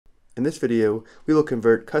In this video, we will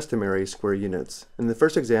convert customary square units. In the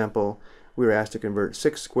first example, we were asked to convert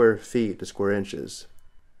 6 square feet to square inches.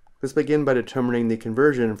 Let's begin by determining the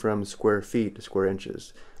conversion from square feet to square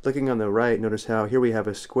inches. Looking on the right, notice how here we have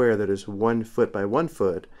a square that is 1 foot by 1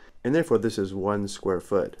 foot, and therefore this is 1 square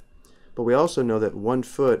foot. But we also know that 1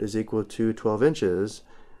 foot is equal to 12 inches,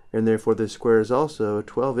 and therefore this square is also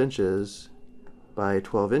 12 inches by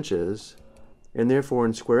 12 inches, and therefore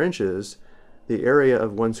in square inches, the area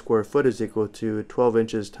of 1 square foot is equal to 12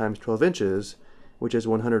 inches times 12 inches, which is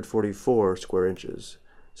 144 square inches.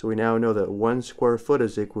 So we now know that 1 square foot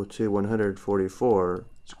is equal to 144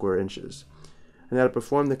 square inches. And now to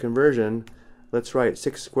perform the conversion, let's write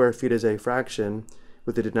 6 square feet as a fraction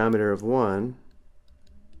with the denominator of 1.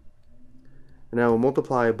 And now we'll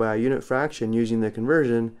multiply by a unit fraction using the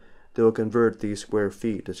conversion that will convert the square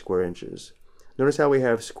feet to square inches. Notice how we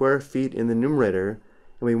have square feet in the numerator,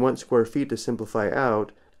 and we want square feet to simplify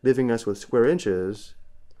out, leaving us with square inches,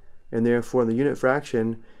 and therefore in the unit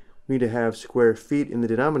fraction we need to have square feet in the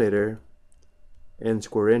denominator and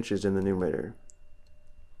square inches in the numerator.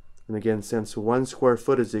 And again, since 1 square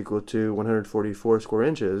foot is equal to 144 square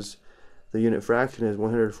inches, the unit fraction is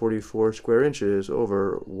 144 square inches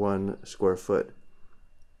over 1 square foot.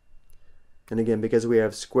 And again, because we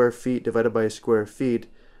have square feet divided by square feet,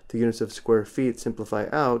 the units of square feet simplify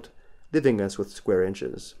out, leaving us with square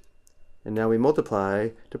inches. And now we multiply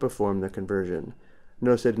to perform the conversion.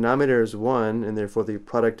 Notice the denominator is 1, and therefore the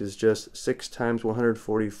product is just 6 times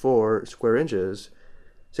 144 square inches.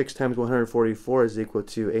 6 times 144 is equal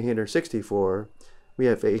to 864. We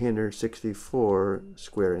have 864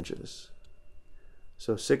 square inches.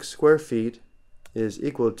 So 6 square feet is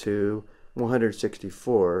equal to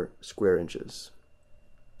 164 square inches.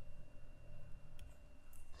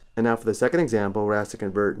 And now for the second example, we're asked to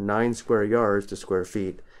convert 9 square yards to square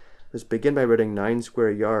feet. Let's begin by writing 9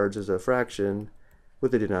 square yards as a fraction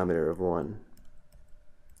with a denominator of 1.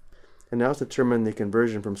 And now let's determine the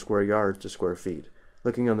conversion from square yards to square feet.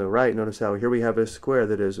 Looking on the right, notice how here we have a square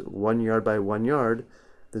that is 1 yard by 1 yard.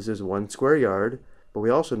 This is 1 square yard, but we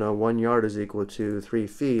also know 1 yard is equal to 3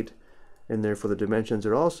 feet, and therefore the dimensions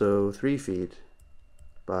are also 3 feet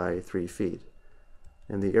by 3 feet.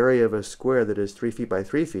 And the area of a square that is 3 feet by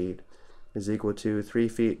 3 feet is equal to 3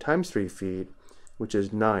 feet times 3 feet, which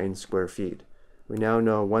is 9 square feet. We now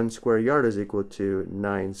know 1 square yard is equal to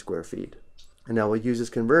 9 square feet. And now we'll use this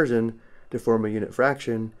conversion to form a unit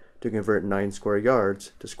fraction to convert 9 square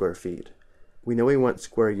yards to square feet. We know we want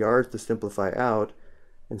square yards to simplify out,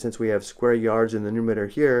 and since we have square yards in the numerator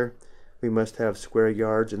here, we must have square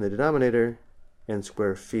yards in the denominator and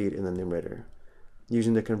square feet in the numerator.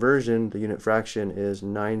 Using the conversion, the unit fraction is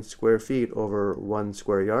 9 square feet over 1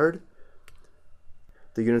 square yard.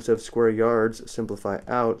 The units of square yards simplify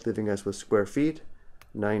out, leaving us with square feet.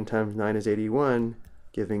 9 times 9 is 81,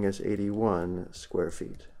 giving us 81 square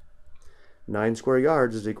feet. 9 square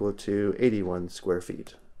yards is equal to 81 square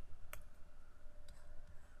feet.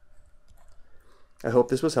 I hope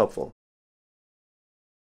this was helpful.